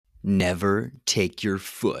Never take your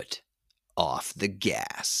foot off the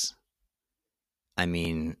gas. I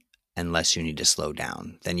mean, unless you need to slow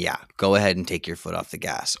down, then yeah, go ahead and take your foot off the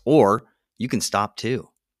gas. Or you can stop too.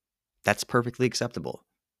 That's perfectly acceptable.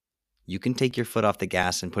 You can take your foot off the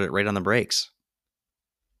gas and put it right on the brakes.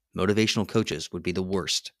 Motivational coaches would be the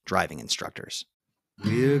worst driving instructors.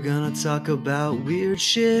 We're gonna talk about weird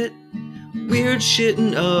shit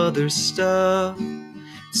and other stuff.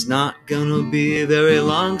 It's not gonna be very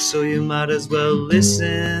long, so you might as well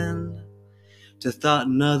listen to Thought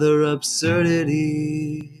and Other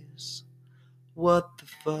Absurdities. What the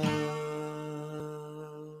fuck?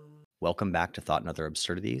 Welcome back to Thought and Other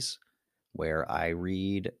Absurdities, where I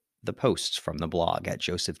read the posts from the blog at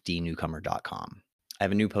josephdnewcomer.com. I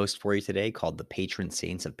have a new post for you today called The Patron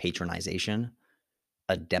Saints of Patronization,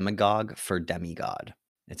 a Demagogue for Demigod.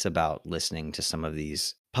 It's about listening to some of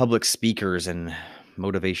these public speakers and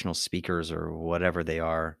motivational speakers or whatever they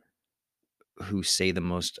are who say the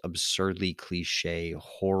most absurdly cliche,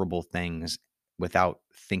 horrible things without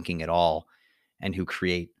thinking at all, and who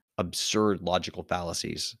create absurd logical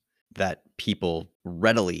fallacies that people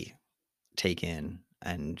readily take in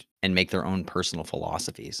and make their own personal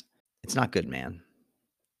philosophies. It's not good, man.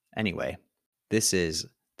 Anyway, this is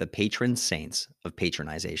The Patron Saints of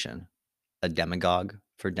Patronization, a Demagogue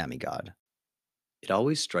for Demigod. It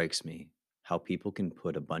always strikes me how people can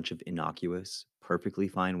put a bunch of innocuous, perfectly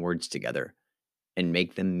fine words together and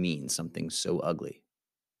make them mean something so ugly.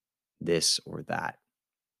 This or that,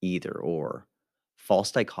 either or,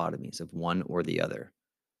 false dichotomies of one or the other.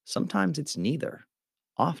 Sometimes it's neither.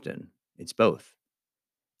 Often, it's both.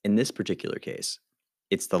 In this particular case,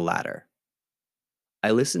 it's the latter.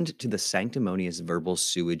 I listened to the sanctimonious verbal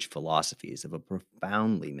sewage philosophies of a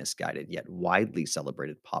profoundly misguided yet widely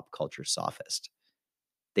celebrated pop culture sophist.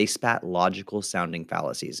 They spat logical sounding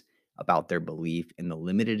fallacies about their belief in the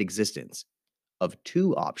limited existence of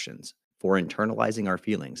two options for internalizing our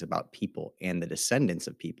feelings about people and the descendants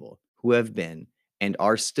of people who have been and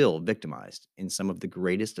are still victimized in some of the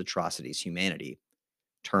greatest atrocities humanity,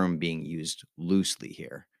 term being used loosely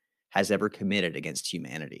here, has ever committed against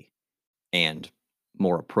humanity, and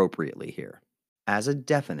more appropriately here. As a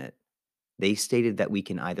definite, they stated that we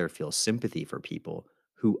can either feel sympathy for people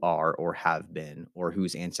who are or have been or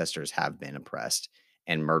whose ancestors have been oppressed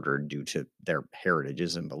and murdered due to their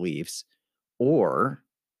heritages and beliefs, or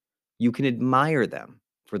you can admire them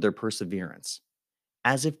for their perseverance,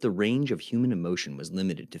 as if the range of human emotion was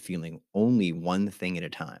limited to feeling only one thing at a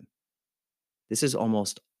time. This is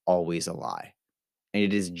almost always a lie, and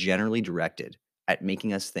it is generally directed at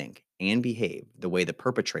making us think and behave the way the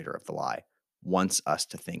perpetrator of the lie wants us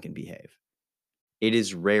to think and behave. It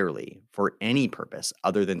is rarely for any purpose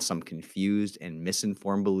other than some confused and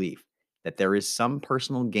misinformed belief that there is some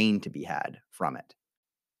personal gain to be had from it,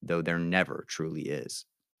 though there never truly is.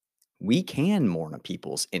 We can mourn a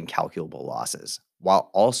people's incalculable losses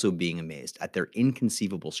while also being amazed at their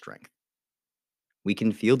inconceivable strength. We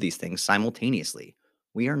can feel these things simultaneously.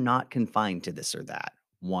 We are not confined to this or that,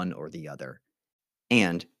 one or the other.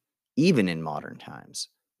 And even in modern times,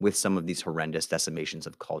 with some of these horrendous decimations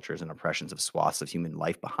of cultures and oppressions of swaths of human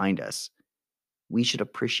life behind us, we should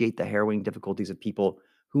appreciate the harrowing difficulties of people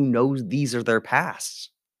who know these are their pasts.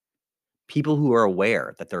 People who are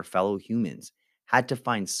aware that their fellow humans had to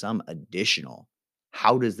find some additional,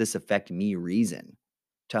 how does this affect me reason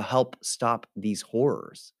to help stop these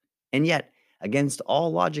horrors. And yet, against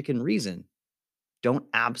all logic and reason, don't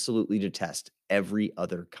absolutely detest every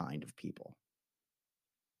other kind of people.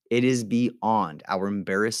 It is beyond our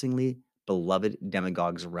embarrassingly beloved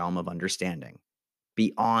demagogues' realm of understanding,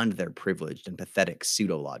 beyond their privileged and pathetic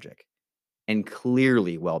pseudo-logic, and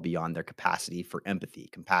clearly well beyond their capacity for empathy,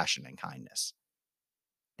 compassion, and kindness.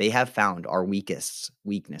 They have found our weakest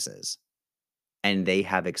weaknesses, and they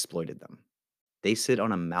have exploited them. They sit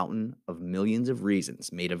on a mountain of millions of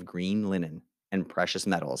reasons made of green linen and precious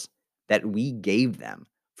metals that we gave them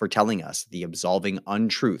for telling us the absolving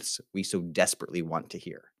untruths we so desperately want to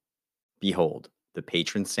hear. Behold, the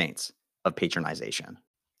patron saints of patronization.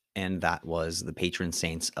 And that was the patron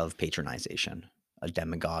saints of patronization, a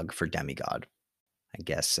demagogue for demigod. I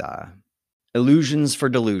guess illusions for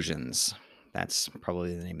delusions. That's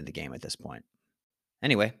probably the name of the game at this point.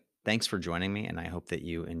 Anyway, thanks for joining me, and I hope that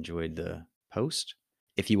you enjoyed the post.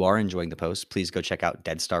 If you are enjoying the post, please go check out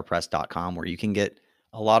deadstarpress.com, where you can get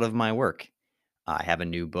a lot of my work. I have a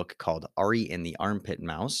new book called Ari and the Armpit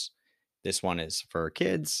Mouse. This one is for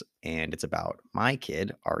kids, and it's about my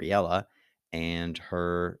kid, Ariella, and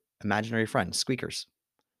her imaginary friend, Squeakers.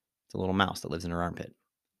 It's a little mouse that lives in her armpit.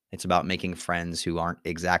 It's about making friends who aren't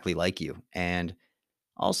exactly like you, and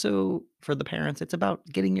Also, for the parents, it's about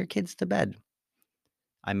getting your kids to bed.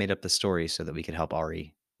 I made up the story so that we could help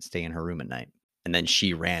Ari stay in her room at night. And then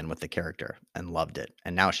she ran with the character and loved it.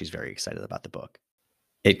 And now she's very excited about the book.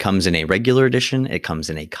 It comes in a regular edition, it comes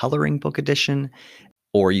in a coloring book edition,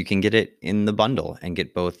 or you can get it in the bundle and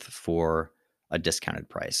get both for a discounted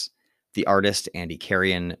price. The artist, Andy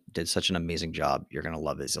Carrion, did such an amazing job. You're going to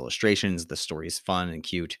love his illustrations. The story's fun and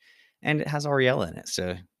cute, and it has Ariella in it.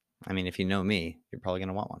 So, I mean, if you know me, you're probably going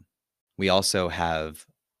to want one. We also have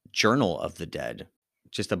Journal of the Dead,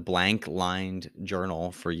 just a blank lined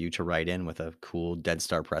journal for you to write in with a cool Dead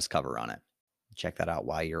Star Press cover on it. Check that out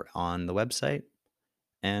while you're on the website,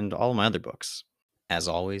 and all of my other books. As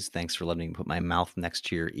always, thanks for letting me put my mouth next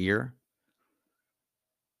to your ear.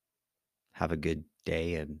 Have a good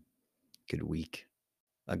day and good week.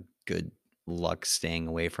 A good luck staying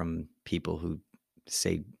away from people who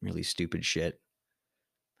say really stupid shit.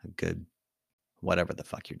 A good whatever the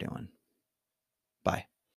fuck you're doing. Bye.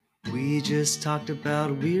 We just talked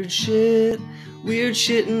about weird shit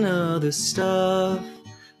and other stuff.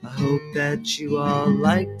 I hope that you all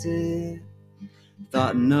liked it.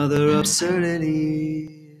 Thought and other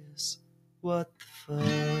absurdities. What the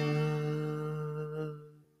fuck?